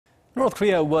North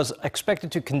Korea was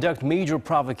expected to conduct major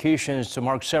provocations to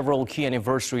mark several key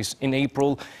anniversaries in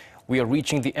April. We are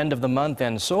reaching the end of the month,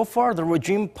 and so far the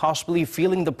regime, possibly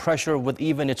feeling the pressure with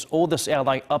even its oldest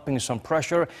ally upping some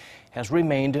pressure, has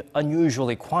remained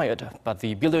unusually quiet. But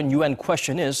the billion yuan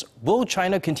question is, will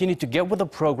China continue to get with the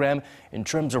program in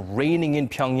terms of reining in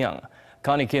Pyongyang?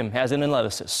 Connie Kim has an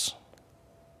analysis.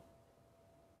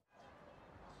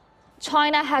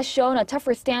 China has shown a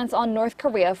tougher stance on North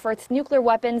Korea for its nuclear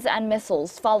weapons and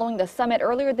missiles following the summit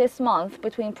earlier this month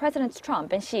between Presidents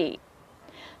Trump and Xi.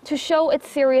 To show it's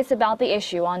serious about the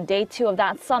issue, on day 2 of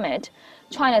that summit,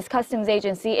 China's customs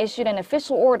agency issued an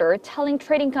official order telling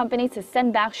trading companies to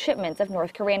send back shipments of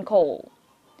North Korean coal.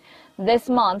 This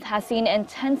month has seen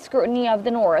intense scrutiny of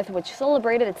the North, which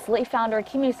celebrated its late founder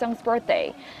Kim Il-sung's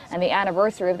birthday and the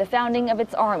anniversary of the founding of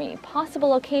its army,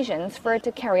 possible occasions for it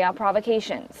to carry out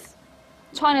provocations.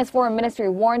 China's foreign ministry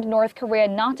warned North Korea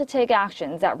not to take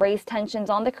actions that raise tensions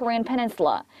on the Korean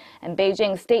peninsula, and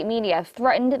Beijing's state media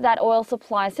threatened that oil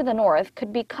supplies to the north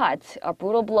could be cut, a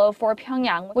brutal blow for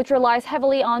Pyongyang, which relies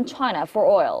heavily on China for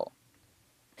oil.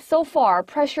 So far,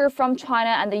 pressure from China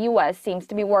and the U.S. seems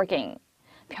to be working.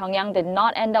 Pyongyang did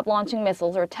not end up launching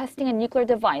missiles or testing a nuclear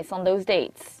device on those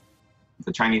dates.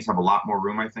 The Chinese have a lot more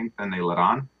room, I think, than they let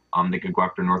on. They could go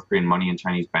after North Korean money in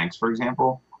Chinese banks, for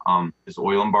example. This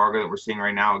oil embargo that we're seeing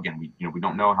right now, again, we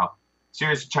don't know how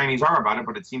serious the Chinese are about it,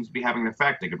 but it seems to be having an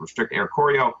effect. They could restrict air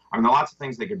choreo. There are lots of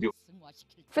things they could do.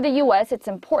 For the U.S., it's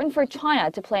important for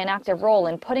China to play an active role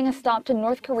in putting a stop to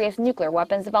North Korea's nuclear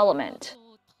weapons development.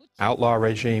 Outlaw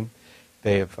regime.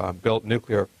 They have built a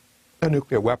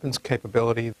nuclear weapons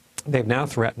capability. They've now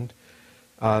threatened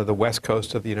the west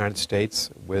coast of the United States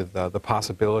with the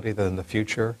possibility that in the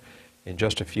future, in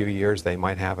just a few years, they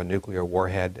might have a nuclear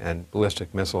warhead and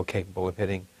ballistic missile capable of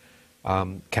hitting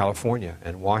California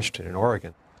and Washington and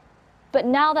Oregon. But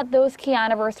now that those key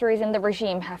anniversaries in the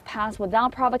regime have passed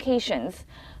without provocations,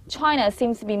 China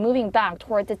seems to be moving back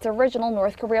towards its original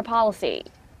North Korea policy.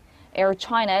 Air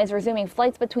China is resuming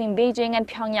flights between Beijing and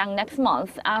Pyongyang next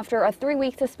month after a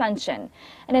 3-week suspension,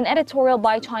 and an editorial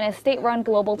by China's state-run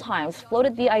Global Times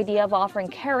floated the idea of offering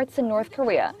carrots to North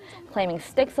Korea, claiming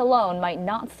sticks alone might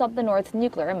not stop the North's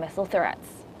nuclear and missile threats.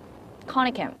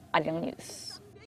 Connie Kim, Arirang News.